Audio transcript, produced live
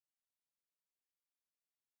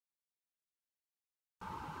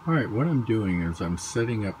Alright, what I'm doing is I'm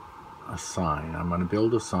setting up a sign. I'm going to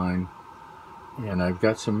build a sign, and I've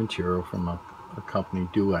got some material from a company,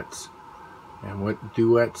 Duets. And what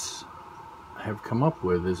Duets have come up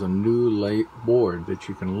with is a new board that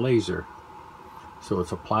you can laser. So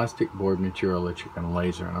it's a plastic board material that you can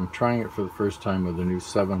laser. And I'm trying it for the first time with a new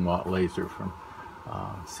 7-watt laser from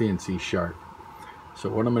CNC Shark. So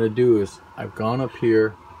what I'm going to do is I've gone up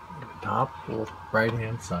here at the top right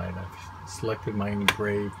hand side. I've selected my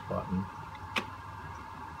engrave button.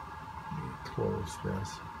 Let me close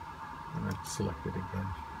this and then select it again.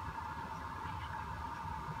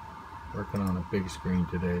 Working on a big screen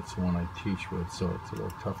today. It's the one I teach with, so it's a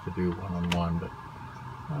little tough to do one-on-one, but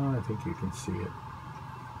I think you can see it.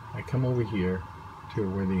 I come over here to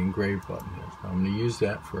where the engrave button is. Now I'm going to use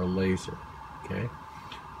that for a laser. Okay,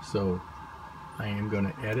 so I am going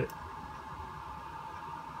to edit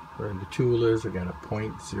where the tool is. I got a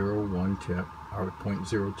 0.01 tip or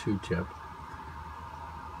 0.02 tip.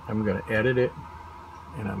 I'm going to edit it,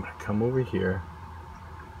 and I'm going to come over here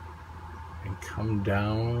and come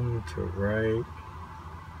down to right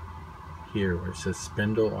here where it says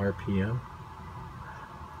Spindle Rpm.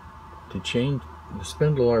 To change the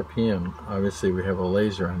Spindle Rpm, obviously we have a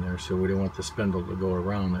laser on there, so we don't want the spindle to go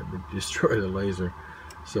around it would destroy the laser.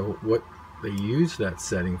 So what they use that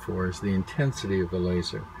setting for is the intensity of the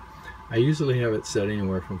laser. I usually have it set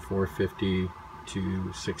anywhere from 450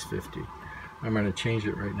 to 650. I'm going to change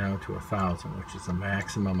it right now to 1000, which is the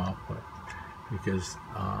maximum output, because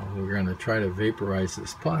we're going to try to vaporize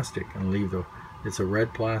this plastic and leave it's a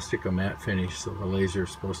red plastic, a matte finish, so the laser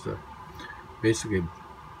is supposed to basically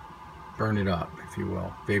burn it up, if you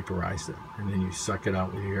will, vaporize it, and then you suck it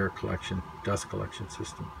out with your air collection, dust collection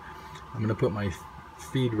system. I'm going to put my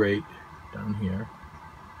feed rate down here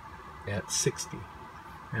at 60,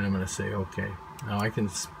 and I'm going to say OK. Now I can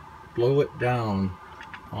blow it down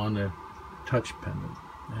on the touch pendant,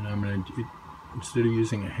 and I'm going to, instead of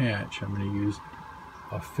using a hatch, I'm going to use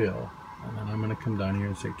a fill, and then I'm going to come down here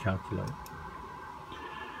and say calculate.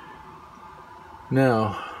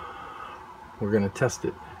 Now we're going to test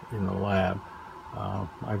it in the lab.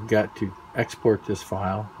 I've got to export this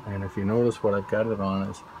file, and if you notice what I've got it on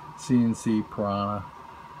is CNC Piranha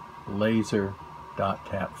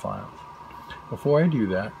laser.tat files. Before I do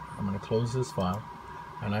that, I'm going to close this file,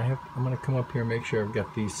 and I'm going to come up here and make sure I've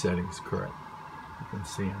got these settings correct. You can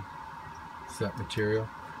see them. Set material,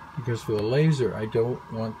 because for the laser I don't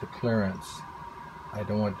want the clearance, I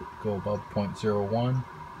don't want it to go above 0.01,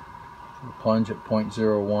 the plunge at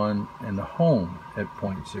 0.01, and the home at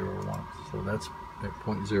 0.01. So that's at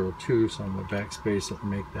 0.02, so I'm going to backspace it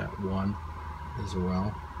and make that 1 as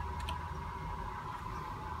well.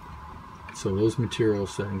 So those material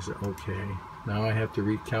settings are okay. Now I have to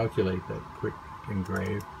recalculate that quick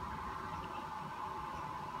engrave.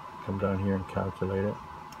 Come down here and calculate it.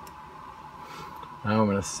 Now I'm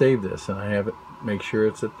going to save this, and I have it, make sure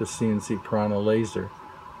it's at the CNC Piranha laser,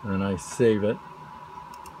 and then I save it.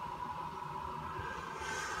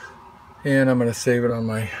 And I'm going to save it on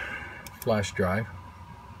my flash drive,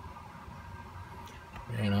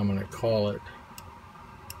 and I'm going to call it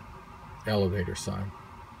elevator sign.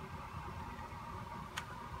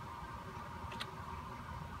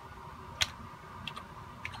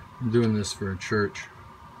 I'm doing this for a church.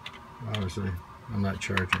 Obviously I'm not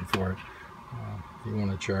charging for it. If you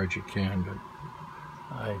want to charge, you can, but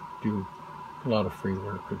I do a lot of free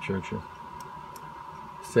work for churches.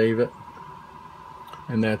 Save it,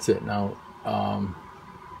 and that's it. Now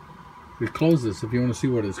we close this. If you want to see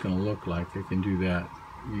what it's going to look like, you can do that.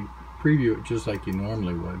 You preview it just like you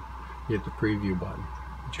normally would. You hit the preview button,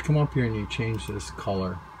 but you come up here and you change this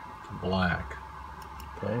color to black,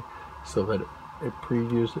 okay, so that it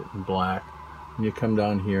previews it in black. And you come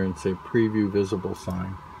down here and say preview visible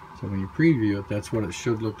sign. So when you preview it, that's what it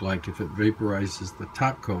should look like if it vaporizes the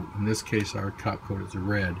top coat. In this case, our top coat is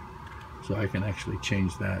red, so I can actually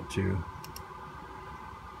change that to,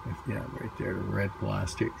 yeah, right there, to red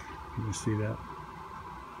plastic. Can you see that?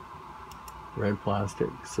 Red plastic.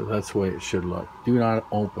 So that's the way it should look. Do not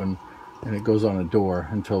open, and it goes on a door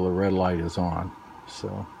until the red light is on.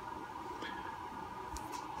 So,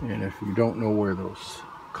 and if you don't know where those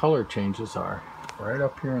color changes are, right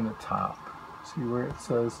up here in the top, see where it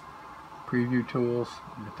says preview tools?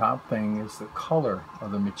 The top thing is the color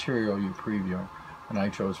of the material you're previewing, and I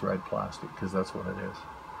chose red plastic because that's what it is,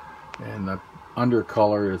 and the under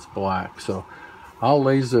color is black. So I'll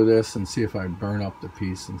laser this and see if I burn up the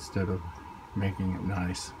piece instead of making it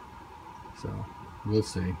nice. So we'll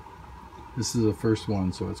see. This is the first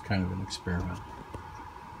one, so it's kind of an experiment.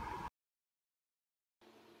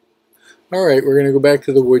 Alright, we're going to go back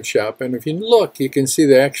to the wood shop, and if you look, you can see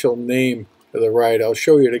the actual name to the right. I'll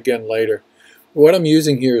show you it again later. What I'm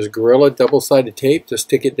using here is Gorilla double-sided tape to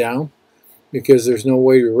stick it down, because there's no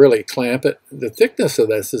way to really clamp it. The thickness of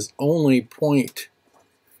this is only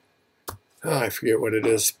I forget what it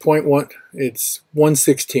is, 0.1, it's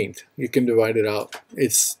 1/16. You can divide it out.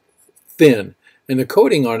 It's thin, and the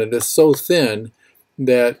coating on it is so thin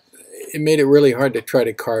that it made it really hard to try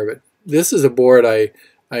to carve it. This is a board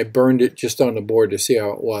I burned it just on the board to see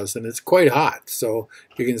how it was, and it's quite hot, so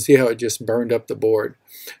you can see how it just burned up the board.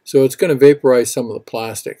 So it's going to vaporize some of the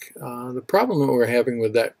plastic. The problem that we're having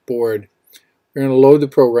with that board, we're going to load the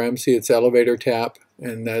program, see its elevator tap,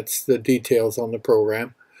 and that's the details on the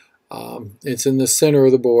program. It's in the center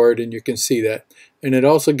of the board, and you can see that. And it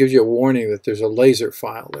also gives you a warning that there's a laser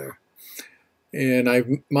file there. And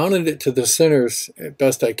I've mounted it to the centers as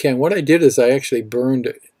best I can. What I did is I actually burned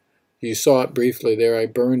it. You saw it briefly there. I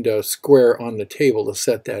burned a square on the table to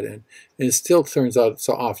set that in. And it still turns out it's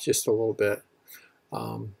off just a little bit.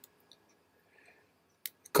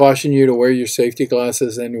 Caution you to wear your safety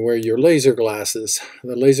glasses and wear your laser glasses.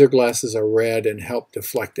 The laser glasses are red and help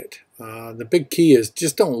deflect it. The big key is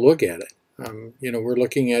just don't look at it. You know, we're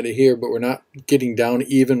looking at it here, but we're not getting down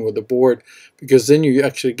even with the board, because then you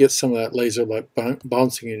actually get some of that laser light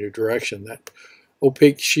bouncing in your direction. That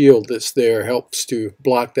opaque shield that's there helps to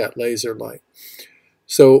block that laser light.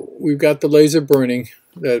 So we've got the laser burning,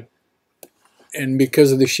 and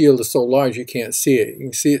because of the shield is so large, you can't see it. You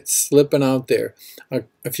can see it slipping out there.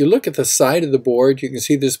 If you look at the side of the board, you can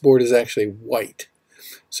see this board is actually white.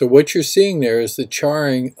 So what you're seeing there is the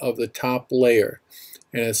charring of the top layer.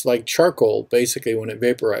 And it's like charcoal, basically, when it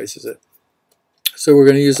vaporizes it. So we're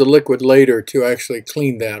going to use a liquid later to actually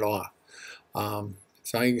clean that off. So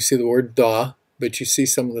now you can see the word "DAW," but you see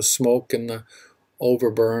some of the smoke and the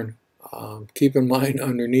overburn. Keep in mind,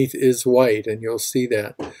 underneath is white, and you'll see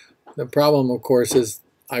that. The problem, of course, is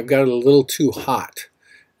I've got it a little too hot.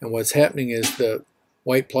 And what's happening is the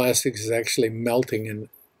white plastic is actually melting and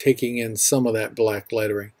taking in some of that black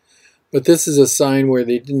lettering. But this is a sign where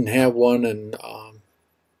they didn't have one, and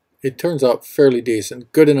it turns out fairly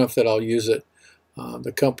decent, good enough that I'll use it.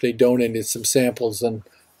 The company donated some samples, and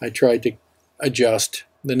I tried to adjust.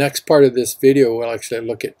 The next part of this video will actually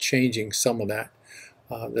look at changing some of that,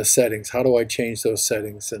 the settings. How do I change those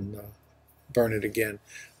settings and burn it again?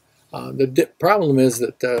 The problem is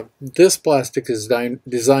that this plastic is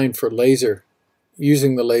designed for laser,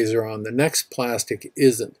 using the laser on. The next plastic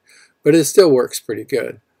isn't, but it still works pretty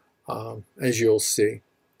good, as you'll see.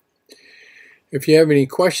 If you have any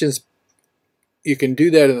questions, you can do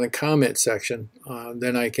that in the comment section.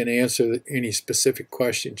 Then I can answer any specific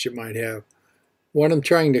questions you might have. What I'm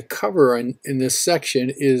trying to cover in this section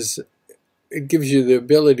is it gives you the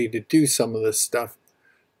ability to do some of this stuff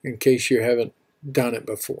in case you haven't done it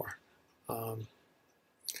before.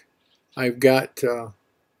 I've got,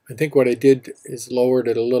 I think what I did is lowered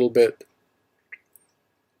it a little bit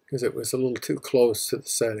because it was a little too close to the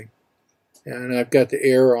setting. And I've got the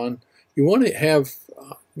air on. You want to have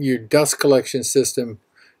your dust collection system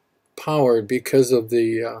powered because of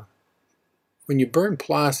the, when you burn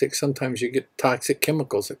plastic, sometimes you get toxic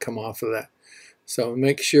chemicals that come off of that. So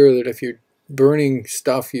make sure that if you're burning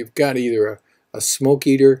stuff, you've got either a smoke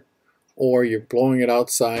eater or you're blowing it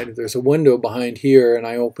outside. There's a window behind here, and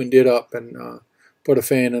I opened it up and put a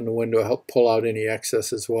fan in the window to help pull out any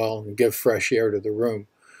excess as well and give fresh air to the room.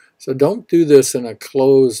 So don't do this in a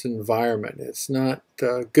closed environment. It's not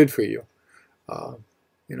good for you.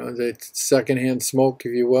 You know, it's secondhand smoke,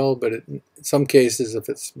 if you will, but in some cases, if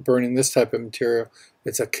it's burning this type of material,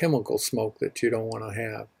 it's a chemical smoke that you don't want to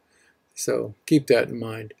have. So keep that in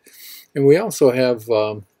mind. And we also have,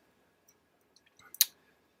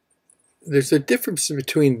 there's a difference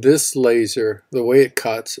between this laser, the way it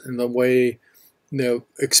cuts, and the way the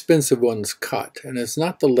expensive ones cut. And it's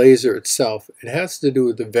not the laser itself. It has to do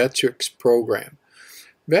with the Vectrix program.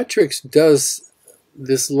 Vectrix does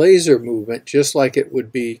this laser movement just like it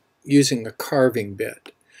would be using a carving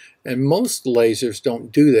bit. And most lasers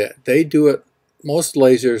don't do that. They do it, most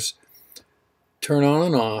lasers turn on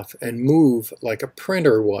and off and move like a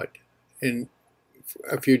printer would. And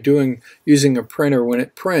if you're using a printer, when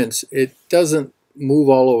it prints, it doesn't move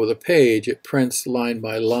all over the page. It prints line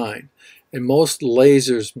by line. And most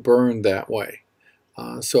lasers burn that way.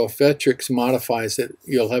 So if Vectrix modifies it,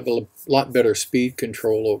 you'll have a lot better speed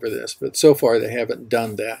control over this. But so far, they haven't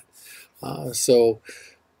done that. So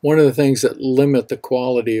one of the things that limit the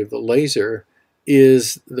quality of the laser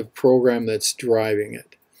is the program that's driving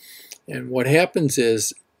it. And what happens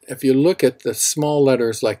is, if you look at the small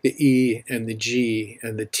letters like the E and the G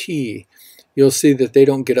and the T, you'll see that they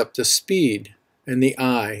don't get up to speed in the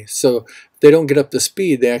eye. So if they don't get up to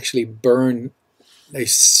speed, they actually burn, they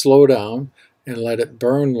slow down and let it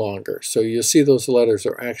burn longer. So you'll see those letters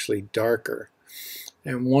are actually darker.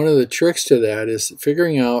 And one of the tricks to that is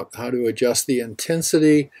figuring out how to adjust the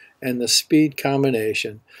intensity and the speed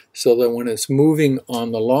combination so that when it's moving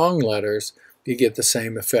on the long letters, you get the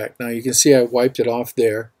same effect. Now you can see I wiped it off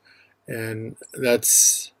there, and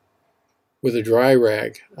that's with a dry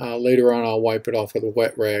rag. Later on I'll wipe it off with a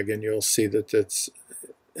wet rag, and you'll see that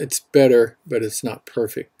it's better, but it's not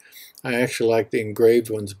perfect. I actually like the engraved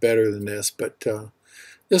ones better than this, but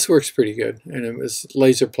this works pretty good, and it was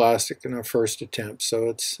laser plastic in our first attempt,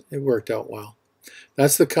 so it worked out well.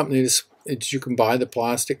 That's the company that you can buy the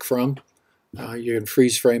plastic from. You can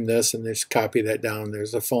freeze frame this and just copy that down.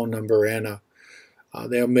 There's a phone number, and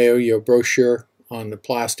they'll mail you a brochure on the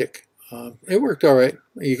plastic. It worked all right.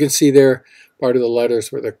 You can see there part of the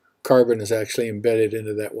letters where the carbon is actually embedded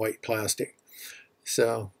into that white plastic.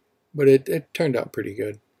 So, but it turned out pretty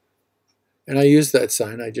good. And I used that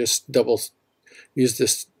sign. I just used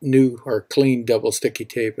this new or clean double sticky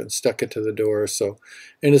tape and stuck it to the door. So,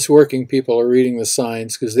 and it's working. People are reading the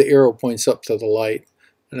signs because the arrow points up to the light.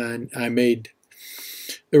 And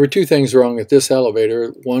there were two things wrong with this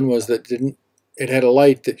elevator. One was that it had a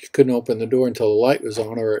light that you couldn't open the door until the light was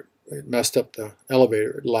on, or it messed up the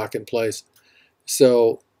elevator, it'd lock in place.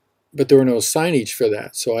 So, but there were no signage for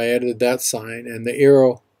that. So I added that sign, and the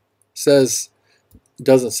arrow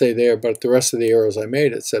doesn't say there, but the rest of the arrows I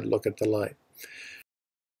made, it said look at the light.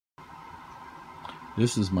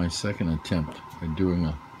 This is my second attempt at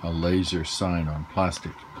doing a laser sign on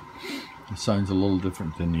plastic. The sign's a little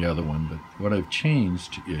different than the other one, but what I've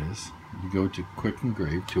changed is you go to Quick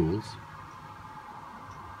Engrave Tools,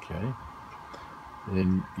 okay,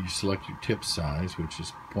 then you select your tip size, which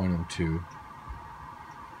is 0.02,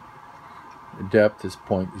 the depth is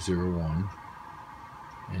 0.01,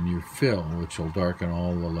 and your fill, which will darken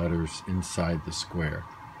all the letters inside the square.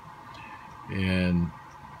 And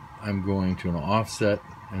I'm going to an offset,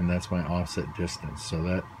 and that's my offset distance, so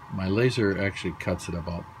that my laser actually cuts at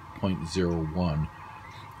about 0.01,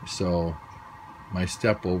 so my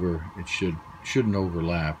step over, it shouldn't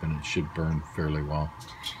overlap, and it should burn fairly well.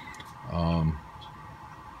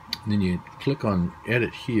 Then you click on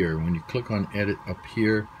edit here. When you click on edit up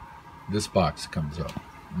here, this box comes up,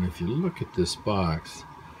 and if you look at this box,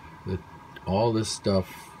 all this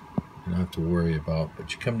stuff you don't have to worry about,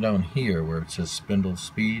 but you come down here where it says Spindle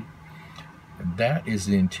Speed, and that is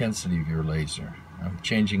the intensity of your laser. I'm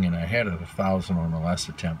changing it. I had it 1,000 on the last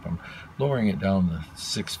attempt. I'm lowering it down to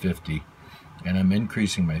 650, and I'm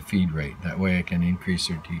increasing my feed rate. That way I can increase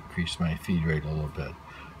or decrease my feed rate a little bit.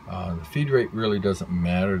 The feed rate really doesn't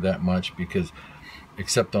matter that much, because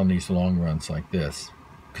except on these long runs like this,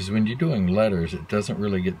 because when you're doing letters, it doesn't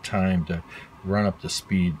really get time to run up the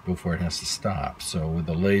speed before it has to stop. So with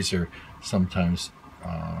the laser, sometimes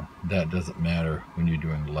that doesn't matter when you're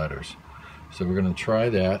doing letters. So we're going to try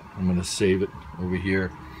that. I'm going to save it over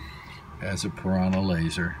here as a Piranha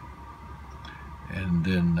laser, and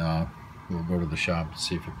then we'll go to the shop and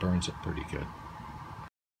see if it burns it pretty good.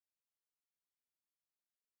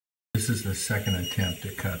 This is the second attempt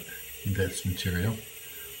to cut this material.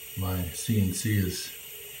 My CNC is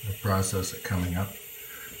in the process of coming up.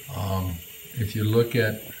 If you look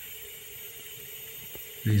at,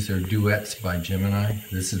 these are duets by Gemini.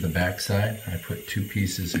 This is the back side. I put two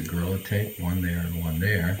pieces of Gorilla Tape, one there and one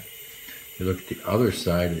there. If you look at the other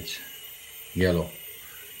side, it's yellow,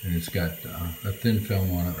 and it's got a thin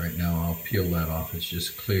film on it right now. I'll peel that off. It's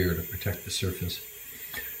just clear to protect the surface.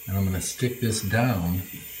 And I'm going to stick this down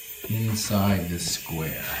inside this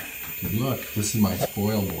square. If you look, this is my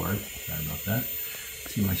spoil board. Sorry about that.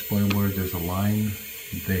 See my spoil board? There's a line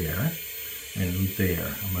there and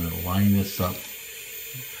there. I'm going to line this up,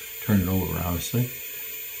 turn it over obviously,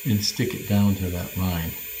 and stick it down to that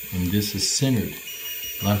line. And this is centered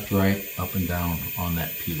left, right, up and down on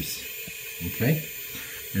that piece. Okay?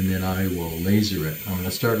 And then I will laser it. I'm going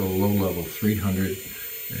to start at a low level 300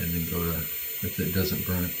 and then go to, if it doesn't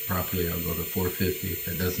burn it properly, I'll go to 450. If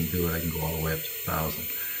it doesn't do it, I can go all the way up to 1,000.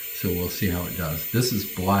 So we'll see how it does. This is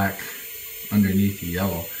black underneath the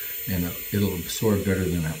yellow, and it'll absorb better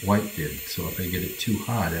than that white did. So if I get it too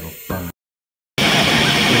hot, it'll burn.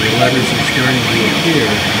 So the letters are starting to appear,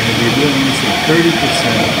 and we're doing this at 30%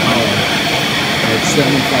 power at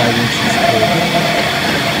 75 inches per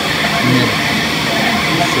minute.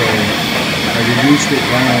 So I reduced it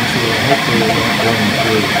down so hopefully it won't burn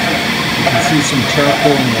through. You can see some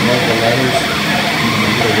charcoal in the letters. I'm going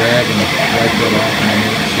to get a rag and wipe that off in a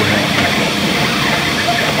minute.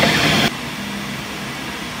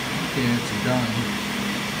 Okay, it's done.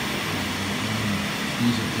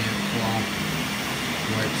 use a damp cloth to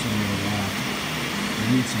wipe some of it off. I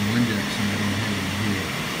need some Windex and I don't have it here,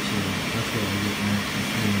 so that's what I'll get next and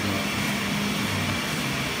clean it up.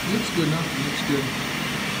 Looks good enough, looks good.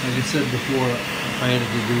 Like I said before, if I had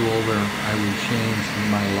to do over, I would change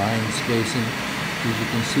my line spacing. As you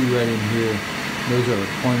can see right in here, those are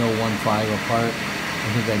 0.015 apart. I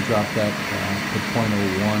think I dropped that to 0.01,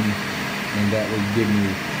 and that would give me,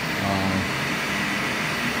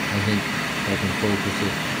 I think if I can focus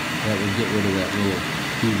it, that would get rid of that little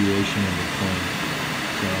deviation in between.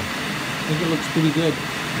 So I think it looks pretty good.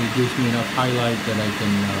 It gives me enough highlight that I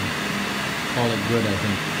can call it good, I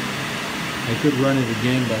think. I could run it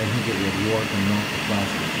again, but I think it would warp and melt the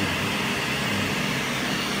plastic. So,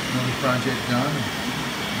 another project done.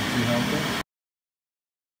 Let's see how it goes.